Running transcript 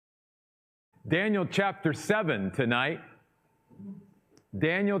Daniel chapter 7 tonight.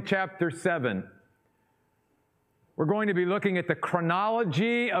 Daniel chapter 7. We're going to be looking at the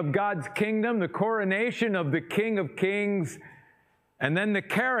chronology of God's kingdom, the coronation of the King of Kings, and then the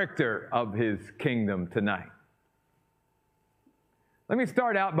character of his kingdom tonight. Let me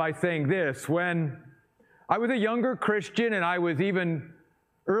start out by saying this. When I was a younger Christian and I was even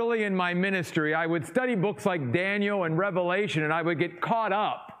early in my ministry, I would study books like Daniel and Revelation, and I would get caught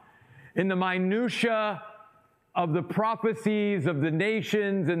up in the minutia of the prophecies of the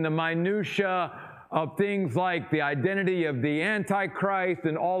nations and the minutia of things like the identity of the Antichrist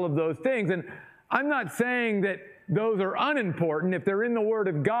and all of those things. And I'm not saying that those are unimportant. If they're in the Word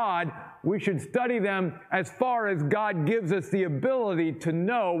of God, we should study them as far as God gives us the ability to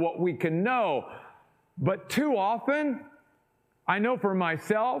know what we can know. But too often, I know for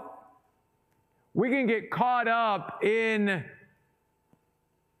myself, we can get caught up in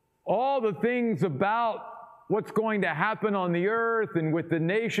all the things about what's going to happen on the earth and with the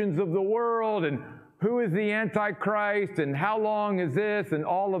nations of the world and who is the Antichrist and how long is this and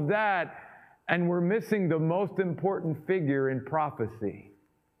all of that. And we're missing the most important figure in prophecy,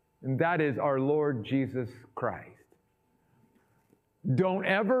 and that is our Lord Jesus Christ. Don't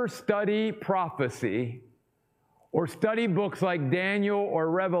ever study prophecy or study books like Daniel or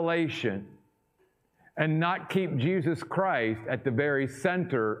Revelation and not keep Jesus Christ at the very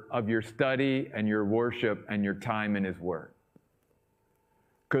center of your study and your worship and your time in His Word.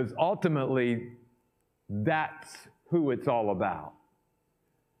 Because ultimately, that's who it's all about.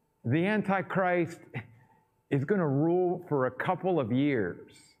 The Antichrist is going to rule for a couple of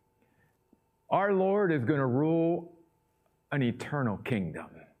years. Our Lord is going to rule an eternal kingdom.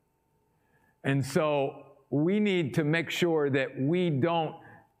 And so we need to make sure that we don't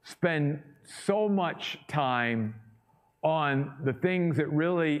spend so much time on the things that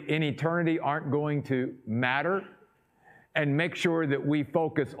really in eternity aren't going to matter, and make sure that we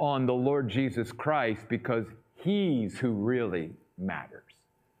focus on the Lord Jesus Christ, because He's who really matters.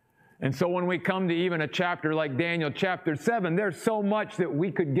 And so when we come to even a chapter like Daniel chapter 7, there's so much that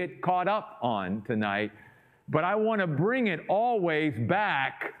we could get caught up on tonight, but I want to bring it always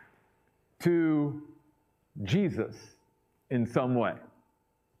back to Jesus in some way.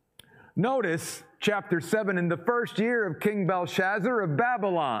 Notice chapter 7, in the first year of King Belshazzar of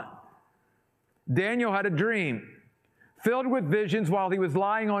Babylon, Daniel had a dream filled with visions while he was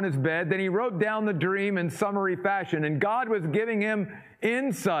lying on his bed. Then he wrote down the dream in summary fashion, and God was giving him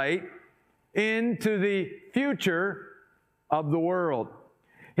insight into the future of the world.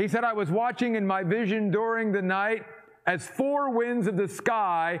 He said, I was watching in my vision during the night as four winds of the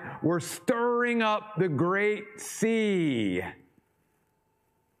sky were stirring up the great sea.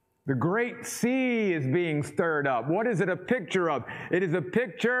 The great sea is being stirred up. What is it a picture of? It is a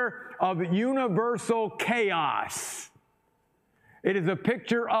picture of universal chaos. It is a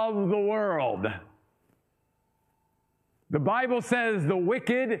picture of the world. The Bible says the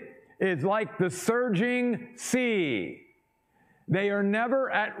wicked is like the surging sea. They are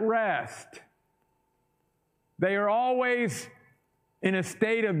never at rest. They are always in a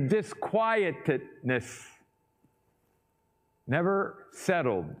state of disquietedness, never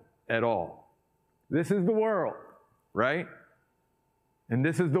settled at all. This is the world, right? And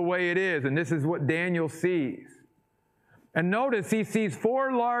this is the way it is, and this is what Daniel sees. And notice he sees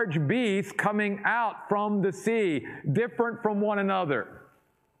four large beasts coming out from the sea, different from one another.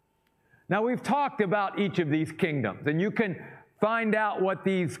 Now, we've talked about each of these kingdoms, and you can find out what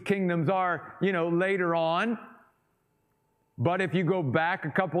these kingdoms are, later on. But if you go back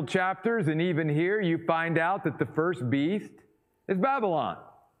a couple chapters, and even here, you find out that the first beast is Babylon.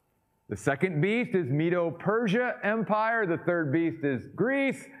 The second beast is Medo-Persia Empire. The third beast is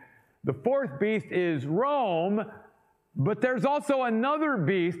Greece. The fourth beast is Rome. But there's also another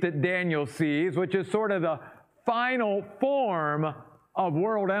beast that Daniel sees, which is sort of the final form of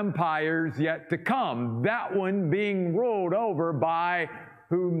world empires yet to come. That one being ruled over by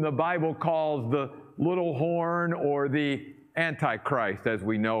whom the Bible calls the little horn, or the Antichrist, as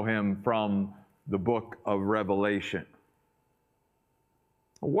we know him from the book of Revelation.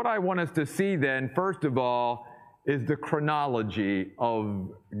 What I want us to see then, first of all, is the chronology of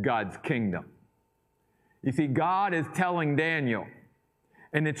God's kingdom. You see, God is telling Daniel,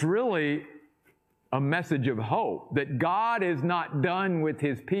 and it's really a message of hope, that God is not done with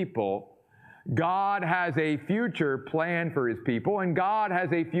His people. God has a future plan for His people, and God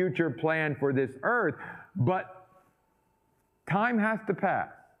has a future plan for this earth. But time has to pass,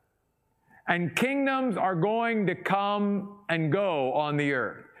 and kingdoms are going to come and go on the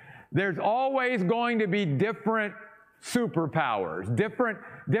earth. There's always going to be different superpowers, different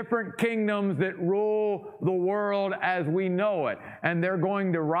different kingdoms that rule the world as we know it. And they're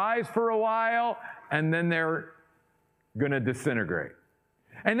going to rise for a while, and then they're going to disintegrate.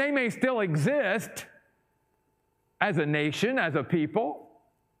 And they may still exist as a nation, as a people.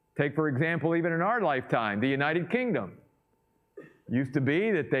 Take, for example, even in our lifetime, the United Kingdom. Used to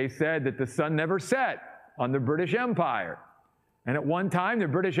be that they said that the sun never set on the British Empire. And at one time, the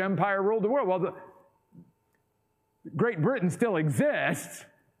British Empire ruled the world. Well, Great Britain still exists,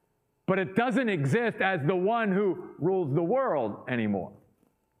 but it doesn't exist as the one who rules the world anymore.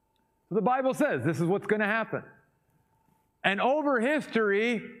 So the Bible says this is what's going to happen. And over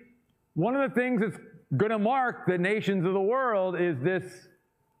history, one of the things that's going to mark the nations of the world is this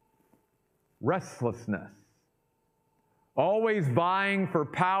restlessness. Always vying for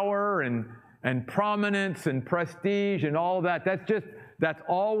power and prominence and prestige and all that. That's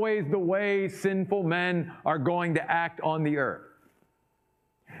always the way sinful men are going to act on the earth.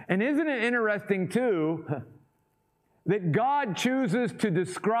 And isn't it interesting, too, that God chooses to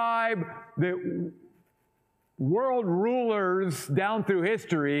describe the world rulers down through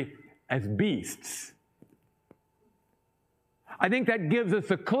history as beasts? I think that gives us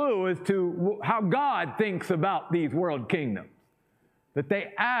a clue as to how God thinks about these world kingdoms. That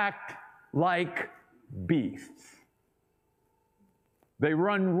they act like beasts. They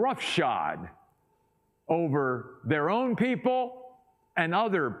run roughshod over their own people and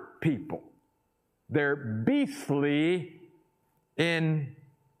other people. They're beastly in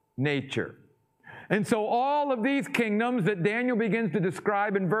nature. And so all of these kingdoms that Daniel begins to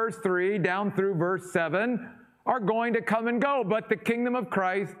describe in verse 3 down through verse 7 are going to come and go, but the kingdom of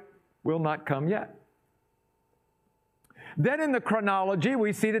Christ will not come yet. Then in the chronology,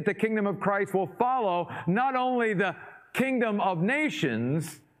 we see that the kingdom of Christ will follow not only the kingdom of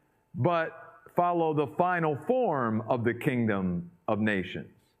nations, but follow the final form of the kingdom of nations.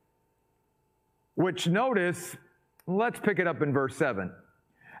 Which, notice, let's pick it up in verse 7.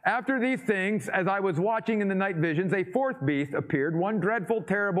 After these things, as I was watching in the night visions, a fourth beast appeared, one dreadful,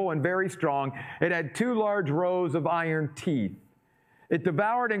 terrible, and very strong. It had 2 large rows of iron teeth. It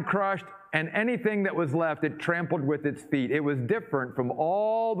devoured and crushed, and anything that was left it trampled with its feet. It was different from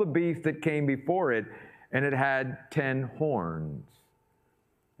all the beasts that came before it, and it had 10 horns.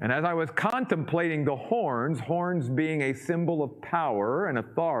 And as I was contemplating the horns being a symbol of power and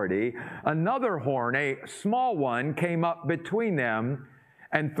authority, another horn, a small one, came up between them,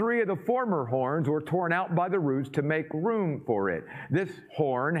 and 3 of the former horns were torn out by the roots to make room for it. This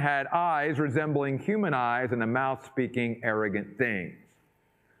horn had eyes resembling human eyes and a mouth speaking arrogant things.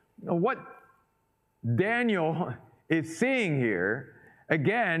 What Daniel is seeing here,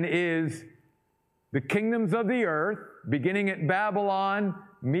 again, is the kingdoms of the earth, beginning at Babylon,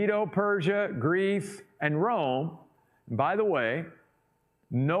 Medo-Persia, Greece, and Rome. And by the way,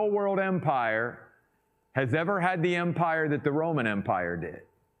 no world empire has ever had the empire that the Roman Empire did.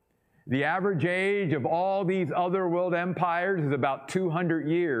 The average age of all these other world empires is about 200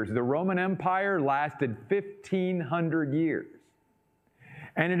 years. The Roman Empire lasted 1,500 years.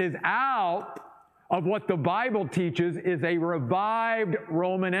 And it is out of what the Bible teaches is a revived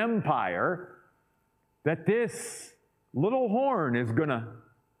Roman Empire that this little horn is going to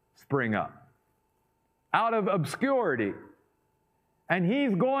spring up out of obscurity. And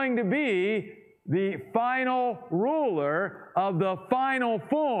he's going to be the final ruler of the final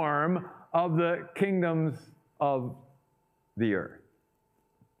form of the kingdoms of the earth.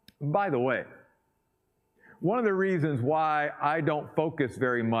 By the way, one of the reasons why I don't focus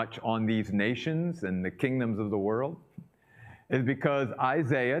very much on these nations and the kingdoms of the world is because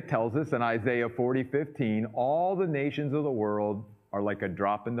Isaiah tells us in Isaiah 40:15, all the nations of the world are like a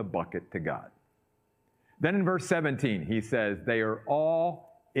drop in the bucket to God. Then in verse 17, he says, they are all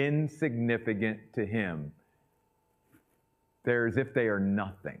insignificant to him. They're as if they are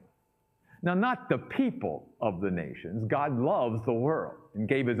nothing. Now, not the people of the nations. God loves the world and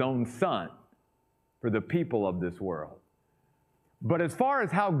gave his own son for the people of this world. But as far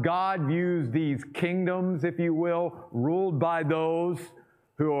as how God views these kingdoms, if you will, ruled by those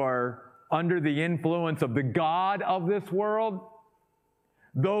who are under the influence of the God of this world,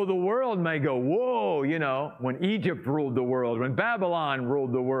 though the world may go, whoa, when Egypt ruled the world, when Babylon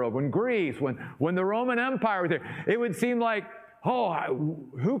ruled the world, when Greece, when the Roman Empire was there, it would seem like,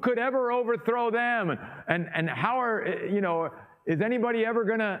 who could ever overthrow them? And how is anybody ever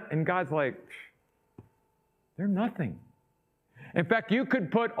going to? And God's like, they're nothing. In fact, you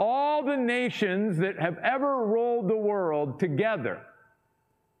could put all the nations that have ever ruled the world together,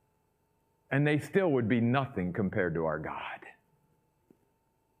 and they still would be nothing compared to our God.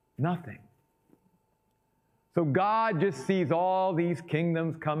 Nothing. So God just sees all these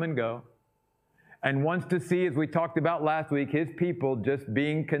kingdoms come and go and wants to see, as we talked about last week, his people just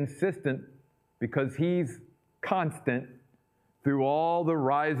being consistent because he's constant through all the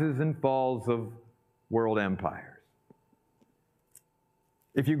rises and falls of world empires.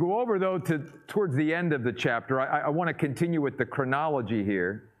 If you go over, though, towards the end of the chapter, I want to continue with the chronology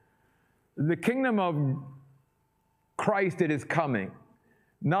here. The kingdom of Christ that is coming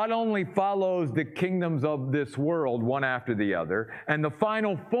not only follows the kingdoms of this world one after the other, and the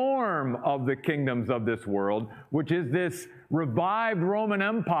final form of the kingdoms of this world, which is this revived Roman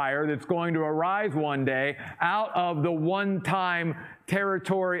Empire that's going to arise one day out of the one-time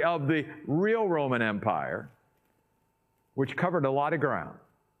territory of the real Roman Empire, which covered a lot of ground.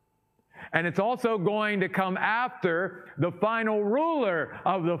 And it's also going to come after the final ruler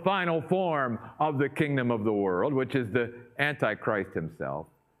of the final form of the kingdom of the world, which is the Antichrist himself.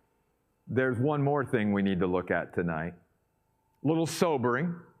 There's one more thing we need to look at tonight. A little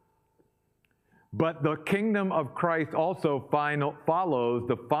sobering. But the kingdom of Christ also follows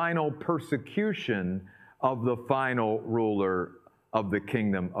the final persecution of the final ruler of the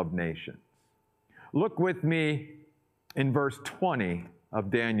kingdom of nations. Look with me in verse 20 of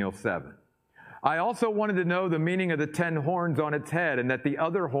Daniel 7. I also wanted to know the meaning of the 10 horns on its head, and that the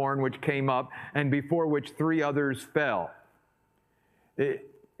other horn which came up, and before which 3 others fell.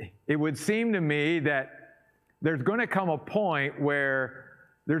 It would seem to me that there's going to come a point where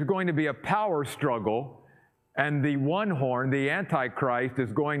there's going to be a power struggle, and the one horn, the Antichrist,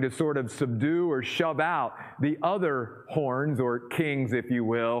 is going to sort of subdue or shove out the other horns, or kings, if you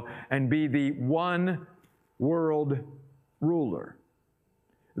will, and be the one world ruler.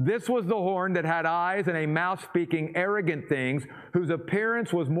 This was the horn that had eyes and a mouth speaking arrogant things, whose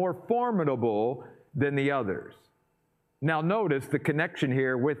appearance was more formidable than the others. Now notice the connection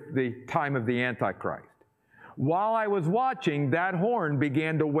here with the time of the Antichrist. While I was watching, that horn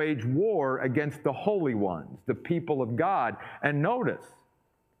began to wage war against the holy ones, the people of God. And notice,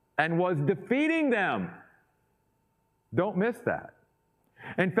 and was defeating them. Don't miss that.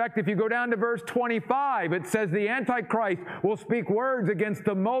 In fact, if you go down to verse 25, it says the Antichrist will speak words against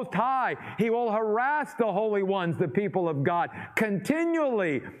the Most High. He will harass the holy ones, the people of God,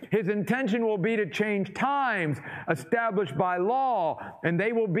 continually. His intention will be to change times established by law, and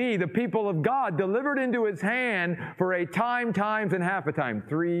they will be, the people of God, delivered into his hand for a time, times, and half a time,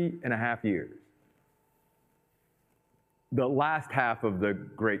 3.5 years. The last half of the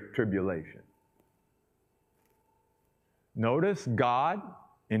Great Tribulation. Notice God,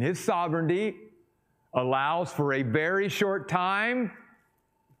 in his sovereignty, allows for a very short time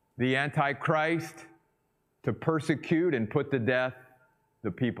the Antichrist to persecute and put to death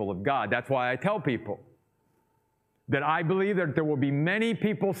the people of God. That's why I tell people that I believe that there will be many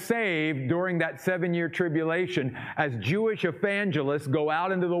people saved during that 7-year tribulation as Jewish evangelists go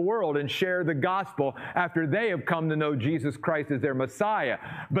out into the world and share the gospel after they have come to know Jesus Christ as their Messiah.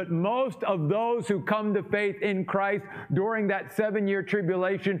 But most of those who come to faith in Christ during that 7-year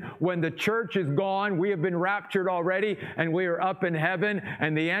tribulation, when the church is gone, we have been raptured already, and we are up in heaven,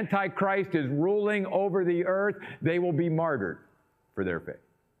 and the Antichrist is ruling over the earth, they will be martyred for their faith.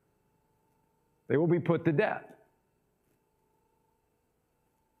 They will be put to death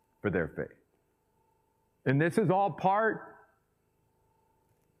for their faith. And this is all part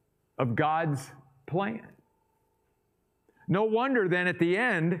of God's plan. No wonder then at the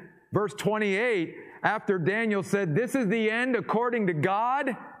end, verse 28, after Daniel said, "This is the end according to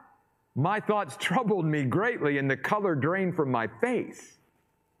God," my thoughts troubled me greatly, and the color drained from my face.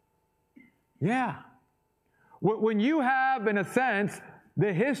 Yeah. When you have, in a sense,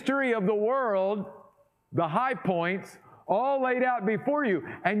 the history of the world, the high points, all laid out before you,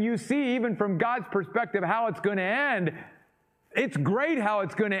 and you see even from God's perspective how it's going to end, it's great how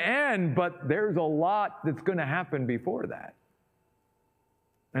it's going to end, but there's a lot that's going to happen before that.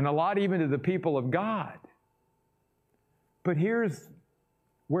 And a lot even to the people of God. But here's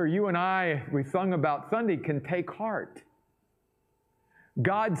where you and I, we sung about Sunday, can take heart.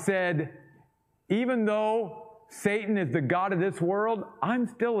 God said, even though Satan is the god of this world, I'm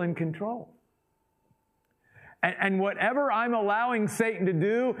still in control. And whatever I'm allowing Satan to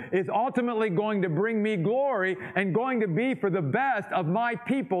do is ultimately going to bring me glory and going to be for the best of my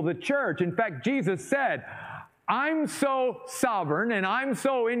people, the church. In fact, Jesus said, I'm so sovereign and I'm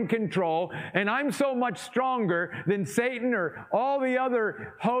so in control and I'm so much stronger than Satan or all the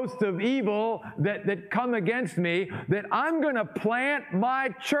other hosts of evil that come against me, that I'm going to plant my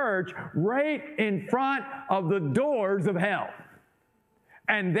church right in front of the doors of hell.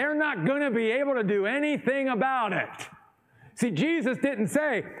 And they're not going to be able to do anything about it. See, Jesus didn't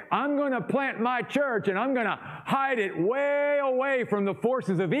say, I'm going to plant my church and I'm going to hide it way away from the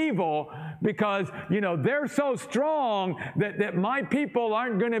forces of evil because, they're so strong that my people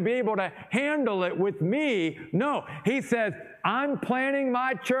aren't going to be able to handle it with me. No, he says, I'm planting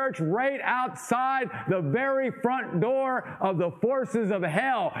my church right outside the very front door of the forces of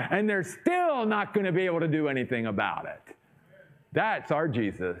hell, and they're still not going to be able to do anything about it. That's our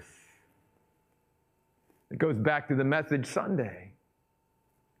Jesus. It goes back to the message Sunday.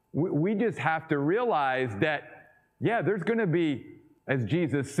 We just have to realize that, there's going to be, as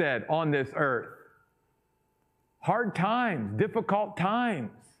Jesus said, on this earth, hard times, difficult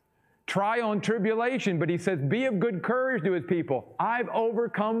times, trial and tribulation. But he says, be of good courage to his people. I've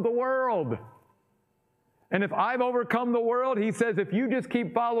overcome the world. And if I've overcome the world, he says, if you just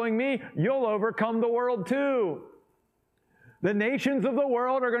keep following me, you'll overcome the world too. The nations of the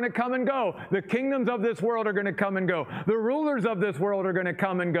world are going to come and go. The kingdoms of this world are going to come and go. The rulers of this world are going to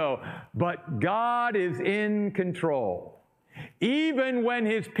come and go. But God is in control. Even when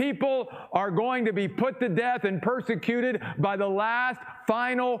his people are going to be put to death and persecuted by the last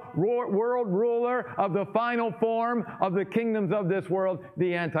final world ruler of the final form of the kingdoms of this world,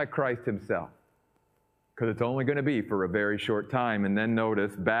 the Antichrist himself. Because it's only going to be for a very short time. And then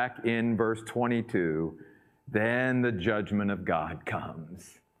notice back in verse 22, then the judgment of God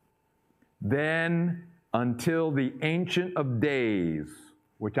comes. Then until the Ancient of Days,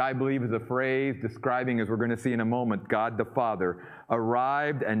 which I believe is a phrase describing, as we're going to see in a moment, God the Father,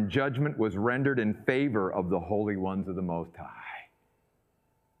 arrived and judgment was rendered in favor of the holy ones of the Most High.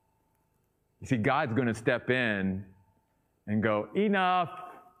 You see, God's going to step in and go, enough.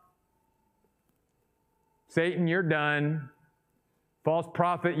 Satan, you're done. False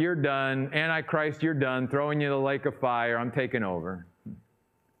prophet, you're done. Antichrist, you're done. Throwing you in the lake of fire. I'm taking over.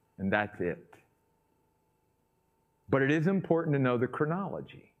 And that's it. But it is important to know the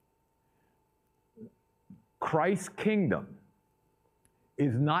chronology. Christ's kingdom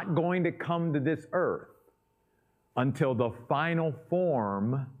is not going to come to this earth until the final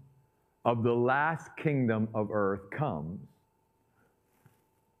form of the last kingdom of earth comes,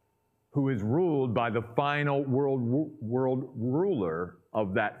 who is ruled by the final world ruler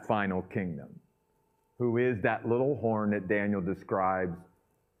of that final kingdom, who is that little horn that Daniel describes,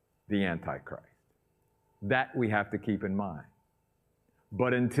 the Antichrist. That we have to keep in mind.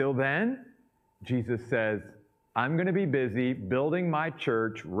 But until then, Jesus says, I'm going to be busy building my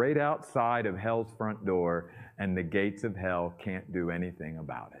church right outside of hell's front door, and the gates of hell can't do anything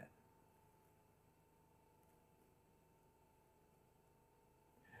about it.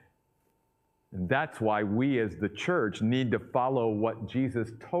 And that's why we as the church need to follow what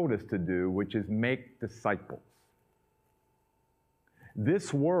Jesus told us to do, which is make disciples.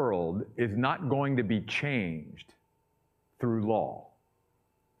 This world is not going to be changed through law.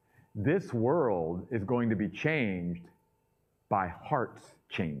 This world is going to be changed by hearts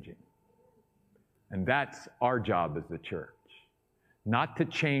changing. And that's our job as the church. Not to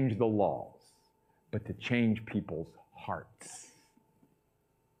change the laws, but to change people's hearts.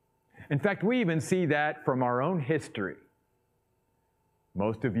 In fact, we even see that from our own history.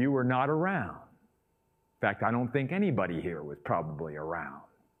 Most of you were not around. In fact, I don't think anybody here was probably around.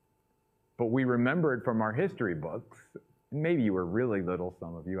 But we remember it from our history books. Maybe you were really little,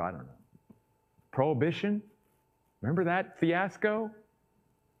 some of you, I don't know. Prohibition, remember that fiasco?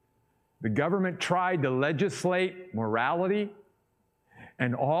 The government tried to legislate morality,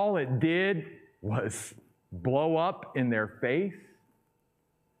 and all it did was blow up in their face.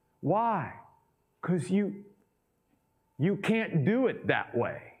 Why? Because you can't do it that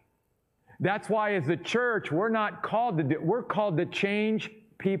way. That's why as a church, we're not called to do it. We're called to change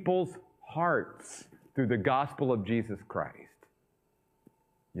people's hearts through the gospel of Jesus Christ.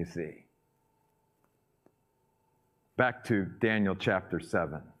 You see. Back to Daniel chapter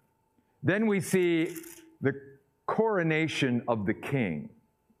 7. Then we see the coronation of the king.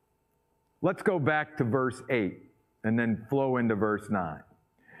 Let's go back to verse 8 and then flow into verse 9.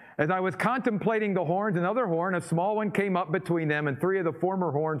 As I was contemplating the horns, another horn, a small one, came up between them, and 3 of the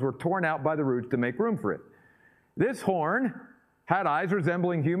former horns were torn out by the roots to make room for it. This horn had eyes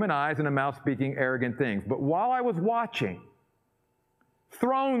resembling human eyes and a mouth speaking arrogant things. But while I was watching,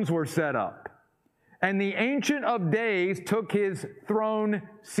 thrones were set up, and the Ancient of Days took his throne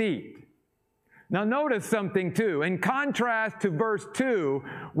seat. Now notice something too. In contrast to verse 2,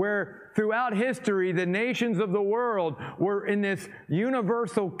 where throughout history the nations of the world were in this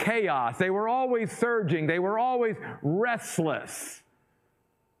universal chaos. They were always surging. They were always restless.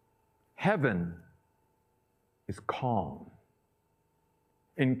 Heaven is calm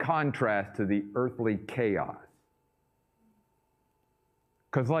in contrast to the earthly chaos.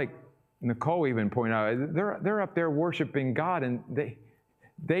 Because like Nicole even pointed out, they're up there worshiping God, and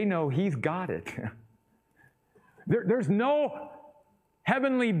they know He's got it. There's no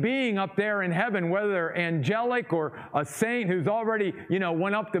heavenly being up there in heaven, whether angelic or a saint who's already,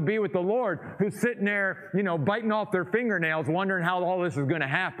 went up to be with the Lord, who's sitting there, biting off their fingernails, wondering how all this is going to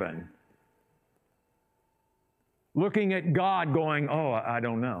happen. Looking at God going, oh, I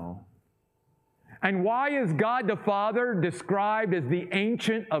don't know. And why is God the Father described as the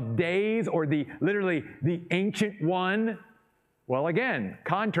Ancient of Days, or literally the Ancient One? Well, again,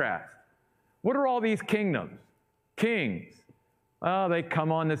 contrast. What are all these kingdoms? Kings. Well, they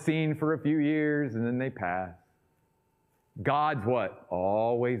come on the scene for a few years and then they pass. God's what?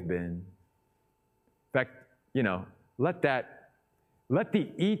 Always been. In fact, let the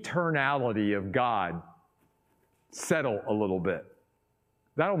eternality of God settle a little bit.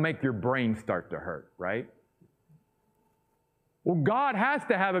 That'll make your brain start to hurt, right? Well, God has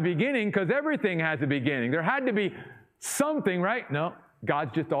to have a beginning because everything has a beginning. There had to be something, right? No,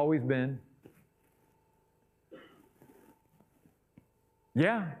 God's just always been.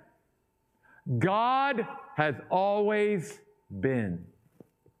 Yeah. God has always been.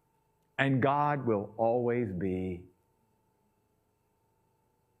 And God will always be.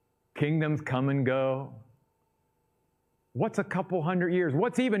 Kingdoms come and go. What's a couple hundred years?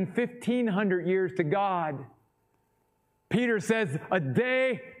 What's even 1,500 years to God? Peter says a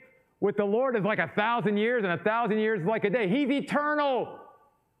day with the Lord is like 1,000 years, and 1,000 years is like a day. He's eternal.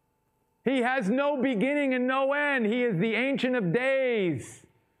 He has no beginning and no end. He is the Ancient of Days.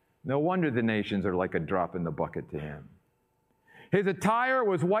 No wonder the nations are like a drop in the bucket to Him. His attire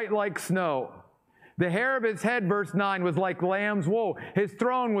was white like snow. The hair of His head, verse 9, was like lamb's wool. His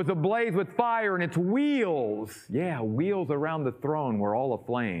throne was ablaze with fire, and its wheels, wheels around the throne were all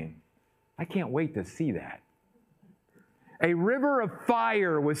aflame. I can't wait to see that. A river of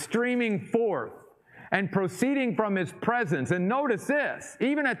fire was streaming forth and proceeding from His presence. And notice this,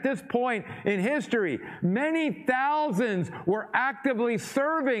 even at this point in history, many thousands were actively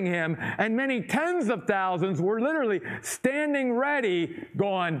serving Him, and many tens of thousands were literally standing ready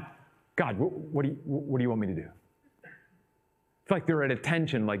going, God, what do you want me to do? It's like they're at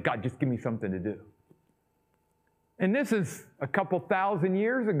attention, like, God, just give me something to do. And this is a couple thousand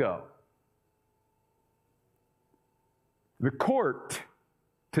years ago. The court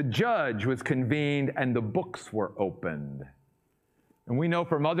to judge was convened, and the books were opened. And we know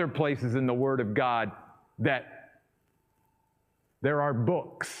from other places in the Word of God that there are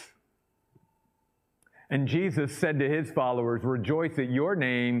books. And Jesus said to His followers, rejoice that your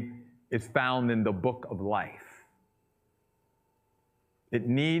name is found in the book of life. It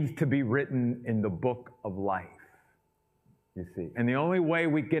needs to be written in the book of life, you see. And the only way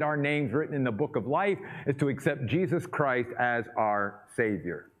we get our names written in the book of life is to accept Jesus Christ as our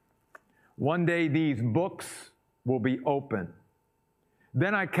Savior. One day these books will be open.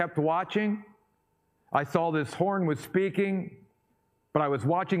 Then I kept watching. I saw this horn was speaking, but I was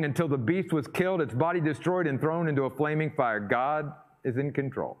watching until the beast was killed, its body destroyed and thrown into a flaming fire. God is in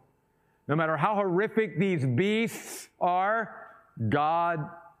control. No matter how horrific these beasts are, God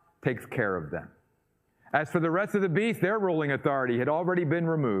takes care of them. As for the rest of the beasts, their ruling authority had already been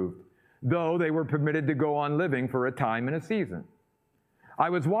removed, though they were permitted to go on living for a time and a season. I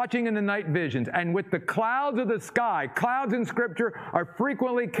was watching in the night visions, and with the clouds of the sky, clouds in Scripture are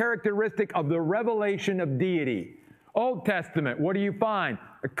frequently characteristic of the revelation of deity. Old Testament, what do you find?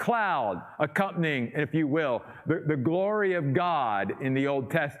 A cloud accompanying, if you will, the glory of God in the Old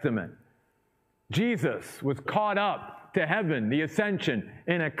Testament. Jesus was caught up to heaven, the ascension,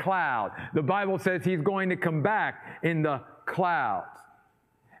 in a cloud. The Bible says He's going to come back in the clouds.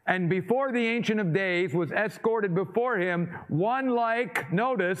 And before the Ancient of Days was escorted before Him, one like,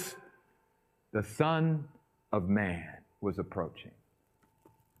 notice, the Son of Man was approaching.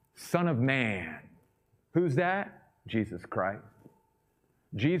 Son of Man. Who's that? Jesus Christ.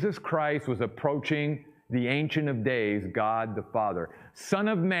 Jesus Christ was approaching the Ancient of Days, God the Father. Son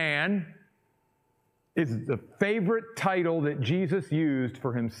of Man is the favorite title that Jesus used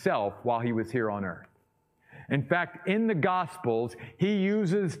for Himself while He was here on earth. In fact, in the Gospels, He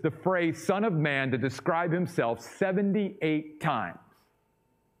uses the phrase Son of Man to describe Himself 78 times.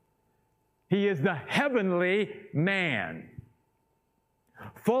 He is the heavenly man.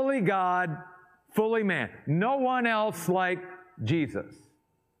 Fully God, fully man. No one else like Jesus.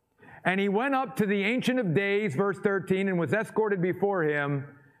 And He went up to the Ancient of Days, verse 13, and was escorted before Him.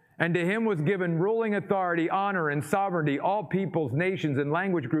 And to Him was given ruling authority, honor, and sovereignty. All peoples, nations, and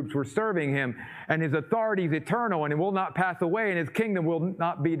language groups were serving Him. And His authority is eternal, and it will not pass away, and His kingdom will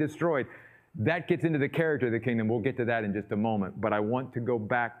not be destroyed. That gets into the character of the kingdom. We'll get to that in just a moment. But I want to go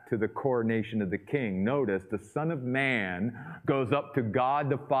back to the coronation of the king. Notice the Son of Man goes up to God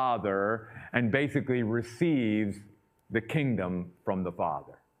the Father and basically receives the kingdom from the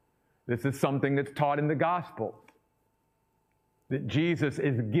Father. This is something that's taught in the Gospels, that Jesus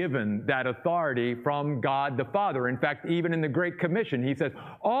is given that authority from God the Father. In fact, even in the Great Commission, he says,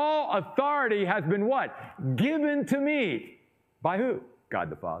 all authority has been what? Given to me. By who? God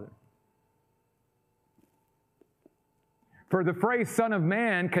the Father. For the phrase Son of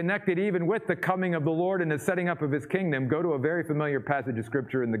Man, connected even with the coming of the Lord and the setting up of his kingdom, go to a very familiar passage of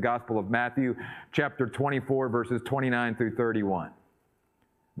Scripture in the Gospel of Matthew, chapter 24, verses 29 through 31.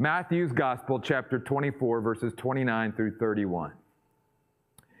 Matthew's Gospel, chapter 24, verses 29 through 31.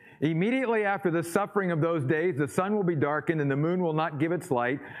 Immediately after the suffering of those days, the sun will be darkened and the moon will not give its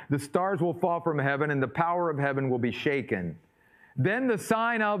light. The stars will fall from heaven and the power of heaven will be shaken. Then the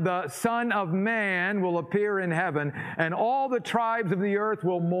sign of the Son of Man will appear in heaven, and all the tribes of the earth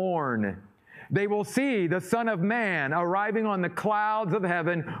will mourn. They will see the Son of Man arriving on the clouds of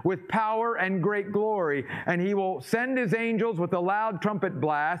heaven with power and great glory, and he will send his angels with a loud trumpet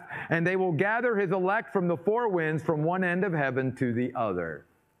blast, and they will gather his elect from the four winds from one end of heaven to the other.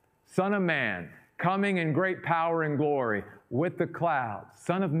 Son of Man, coming in great power and glory with the clouds.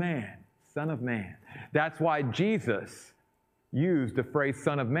 Son of Man, Son of Man. That's why Jesus used the phrase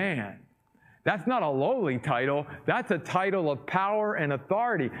Son of Man. That's not a lowly title. That's a title of power and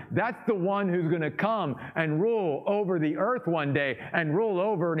authority. That's the one who's going to come and rule over the earth one day and rule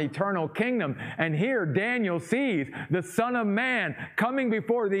over an eternal kingdom. And here Daniel sees the Son of Man coming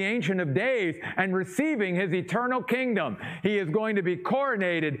before the Ancient of Days and receiving his eternal kingdom. He is going to be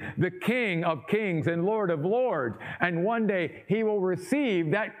coronated the King of Kings and Lord of Lords. And one day he will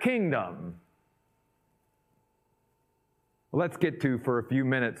receive that kingdom. Let's get to, for a few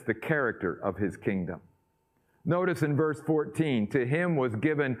minutes, the character of his kingdom. Notice in verse 14, to him was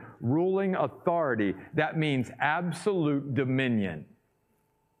given ruling authority. That means absolute dominion.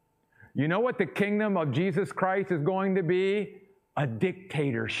 You know what the kingdom of Jesus Christ is going to be? A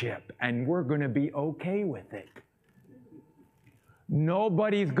dictatorship, and we're going to be okay with it.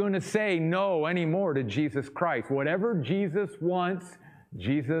 Nobody's going to say no anymore to Jesus Christ. Whatever Jesus wants,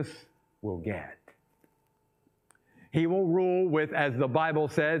 Jesus will get. He will rule with, as the Bible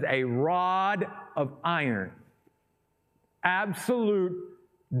says, a rod of iron. Absolute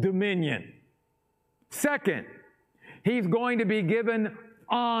dominion. Second, he's going to be given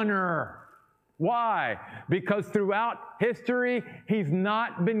honor. Why? Because throughout history, he's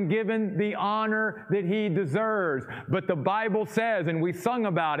not been given the honor that he deserves. But the Bible says, and we sung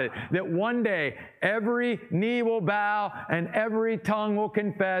about it, that one day every knee will bow and every tongue will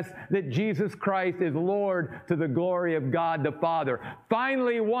confess that Jesus Christ is Lord to the glory of God the Father.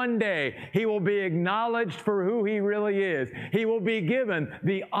 Finally, one day, he will be acknowledged for who he really is. He will be given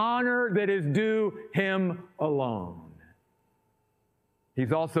the honor that is due him alone.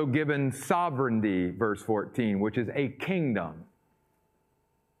 He's also given sovereignty, verse 14, which is a kingdom.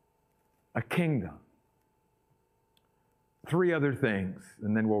 A kingdom. Three other things,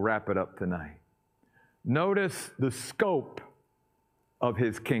 and then we'll wrap it up tonight. Notice the scope of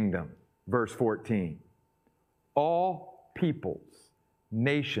his kingdom, verse 14. All peoples,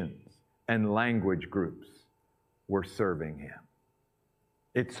 nations, and language groups were serving him.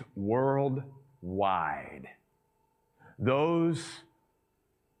 It's worldwide. Those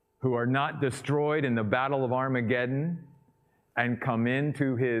who are not destroyed in the battle of Armageddon and come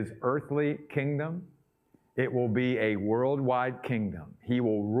into his earthly kingdom, it will be a worldwide kingdom. He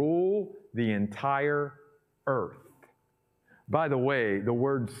will rule the entire earth. By the way, the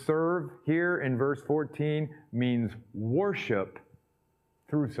word serve here in verse 14 means worship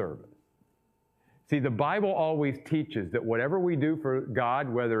through service. See, the Bible always teaches that whatever we do for God,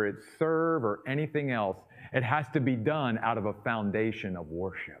 whether it's serve or anything else, it has to be done out of a foundation of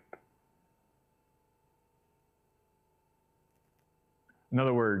worship. In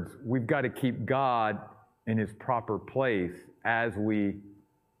other words, we've got to keep God in his proper place as we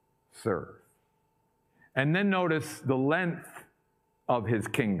serve. And then notice the length of his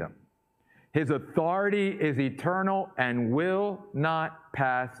kingdom. His authority is eternal and will not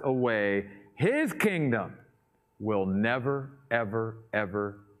pass away. His kingdom will never, ever,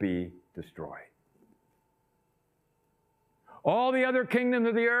 ever be destroyed. All the other kingdoms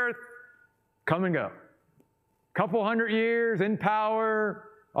of the earth come and go. Couple hundred years in power,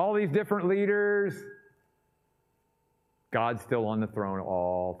 all these different leaders. God's still on the throne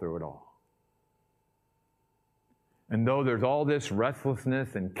all through it all. And though there's all this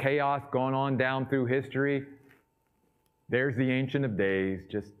restlessness and chaos going on down through history, There's the Ancient of Days,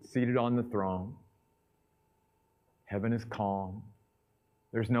 just seated on the throne. Heaven is calm.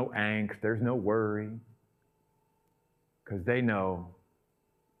 There's no angst. There's no worry. Because they know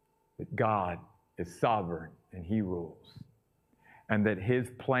that God is sovereign and He rules. And that His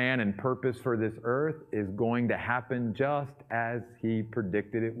plan and purpose for this earth is going to happen just as He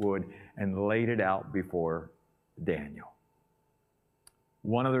predicted it would and laid it out before Daniel.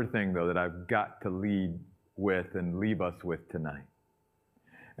 One other thing, though, that I've got to lead with and leave us with tonight.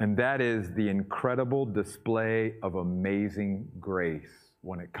 And that is the incredible display of amazing grace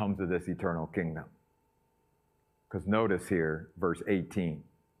when it comes to this eternal kingdom. Because notice here, verse 18.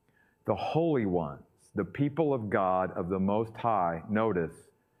 The holy ones, the people of God of the Most High, notice,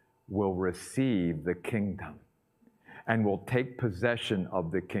 will receive the kingdom and will take possession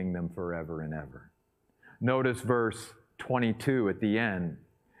of the kingdom forever and ever. Notice verse 22 at the end.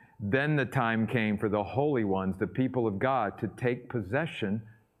 Then the time came for the holy ones, the people of God, to take possession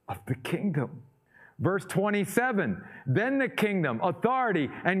of the kingdom. Verse 27, then the kingdom, authority,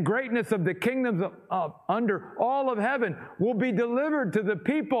 and greatness of the kingdoms under all of heaven will be delivered to the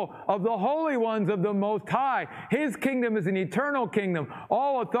people of the holy ones of the Most High. His kingdom is an eternal kingdom.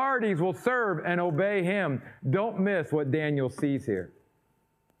 All authorities will serve and obey Him. Don't miss what Daniel sees here.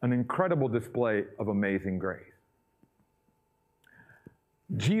 An incredible display of amazing grace.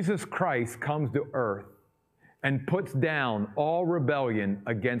 Jesus Christ comes to earth and puts down all rebellion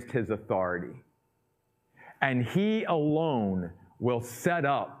against His authority. And He alone will set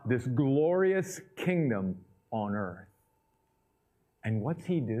up this glorious kingdom on earth. And what's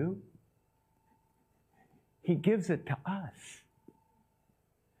He do? He gives it to us.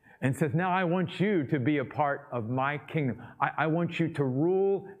 And says, now I want you to be a part of my kingdom. I want you to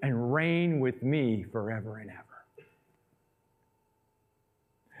rule and reign with me forever and ever.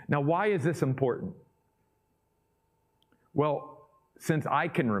 Now, why is this important? Well, since I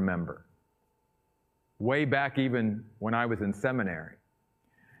can remember, way back even when I was in seminary,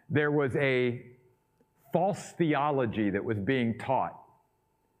 there was a false theology that was being taught.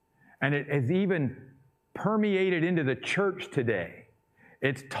 And it has even permeated into the church today.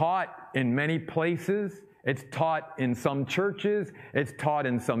 It's taught in many places. It's taught in some churches. It's taught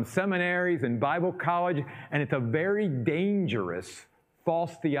in some seminaries and Bible college. And it's a very dangerous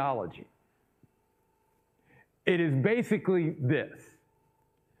false theology. It is basically this,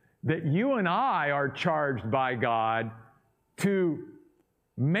 that you and I are charged by God to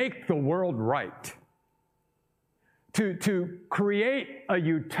make the world right, to create a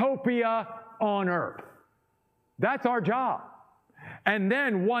utopia on earth. That's our job. And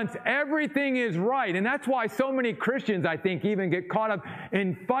then once everything is right, and that's why so many Christians, I think, even get caught up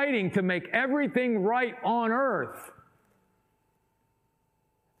in fighting to make everything right on earth.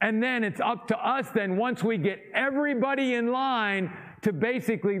 And then it's up to us then, once we get everybody in line, to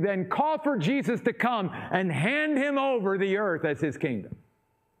basically then call for Jesus to come and hand Him over the earth as His kingdom.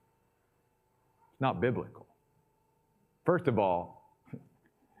 It's not biblical. First of all,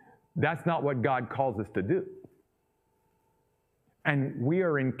 that's not what God calls us to do. And we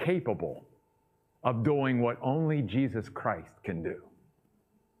are incapable of doing what only Jesus Christ can do.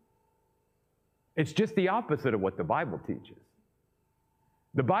 It's just the opposite of what the Bible teaches.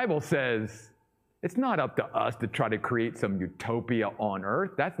 The Bible says it's not up to us to try to create some utopia on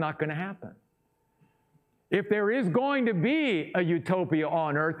earth. That's not going to happen. If there is going to be a utopia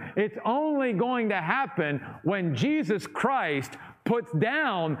on earth, it's only going to happen when Jesus Christ puts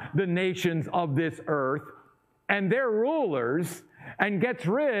down the nations of this earth and their rulers and gets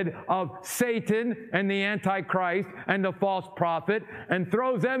rid of Satan and the Antichrist and the false prophet and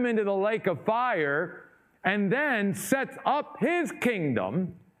throws them into the lake of fire, and then sets up His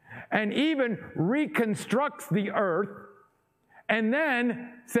kingdom and even reconstructs the earth, and then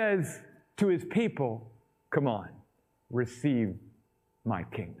says to His people, come on, receive my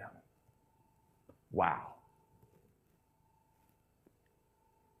kingdom. Wow.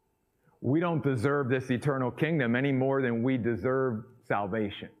 We don't deserve this eternal kingdom any more than we deserve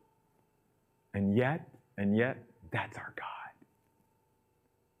salvation. And yet, that's our God.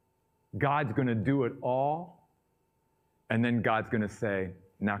 God's going to do it all, and then God's going to say,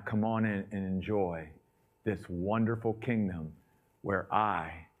 now come on in and enjoy this wonderful kingdom where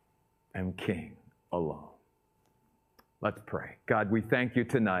I am king alone. Let's pray. God, we thank you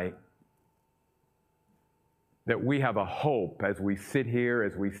tonight that we have a hope as we sit here,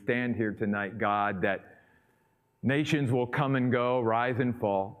 as we stand here tonight, God, that nations will come and go, rise and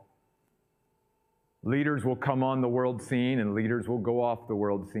fall. Leaders will come on the world scene and leaders will go off the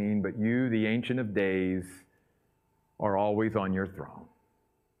world scene, but you, the Ancient of Days, are always on your throne.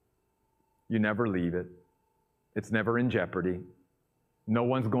 You never leave it. It's never in jeopardy. No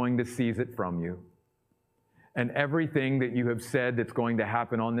one's going to seize it from you. And everything that you have said that's going to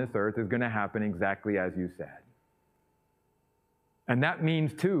happen on this earth is going to happen exactly as you said. And that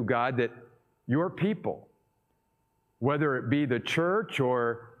means too, God, that your people, whether it be the church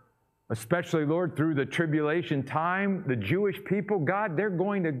or especially, Lord, through the tribulation time, the Jewish people, God, they're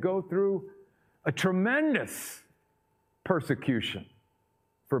going to go through a tremendous persecution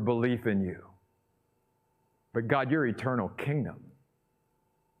for belief in you. But God, your eternal kingdom,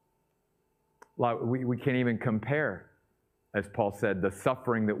 we can't even compare, as Paul said, the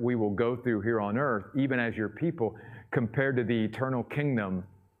suffering that we will go through here on earth, even as your people, compared to the eternal kingdom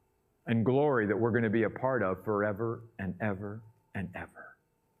and glory that we're going to be a part of forever and ever and ever.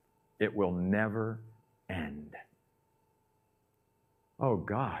 It will never end. Oh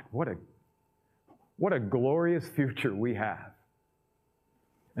God, what a glorious future we have.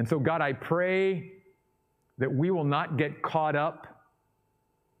 And so God, I pray that we will not get caught up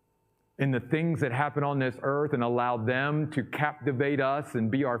in the things that happen on this earth and allow them to captivate us and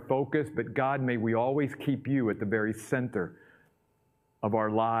be our focus. But God, may we always keep you at the very center of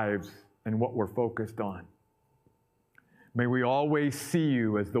our lives and what we're focused on. May we always see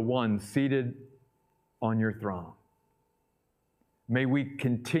you as the one seated on your throne. May we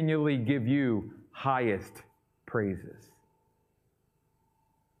continually give you highest praises.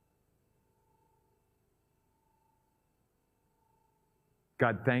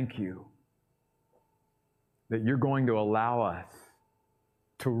 God, thank you that you're going to allow us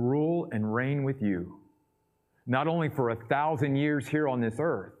to rule and reign with you, not only for 1,000 years here on this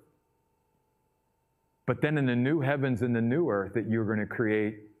earth, but then in the new heavens and the new earth that you're going to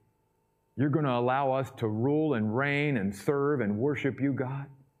create, you're going to allow us to rule and reign and serve and worship you, God,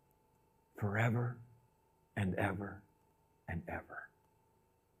 forever and ever and ever.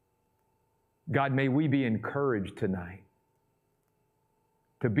 God, may we be encouraged tonight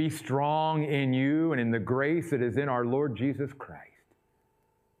to be strong in you and in the grace that is in our Lord Jesus Christ.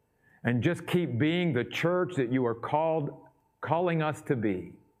 And just keep being the church that you are calling us to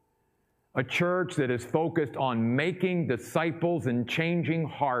be. A church that is focused on making disciples and changing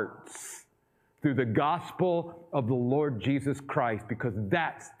hearts through the gospel of the Lord Jesus Christ, because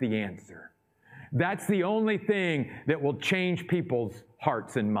that's the answer. That's the only thing that will change people's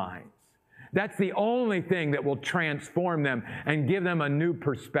hearts and minds. That's the only thing that will transform them and give them a new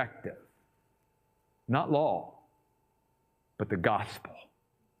perspective. Not law, but the gospel.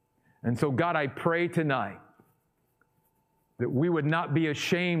 And so, God, I pray tonight that we would not be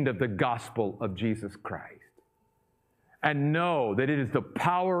ashamed of the gospel of Jesus Christ and know that it is the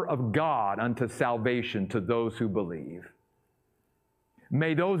power of God unto salvation to those who believe.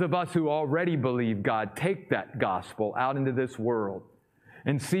 May those of us who already believe, God, take that gospel out into this world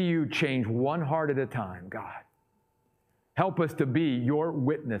and see you change one heart at a time, God. Help us to be your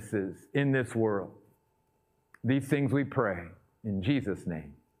witnesses in this world. These things we pray in Jesus'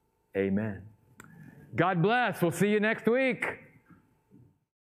 name. Amen. God bless. We'll see you next week.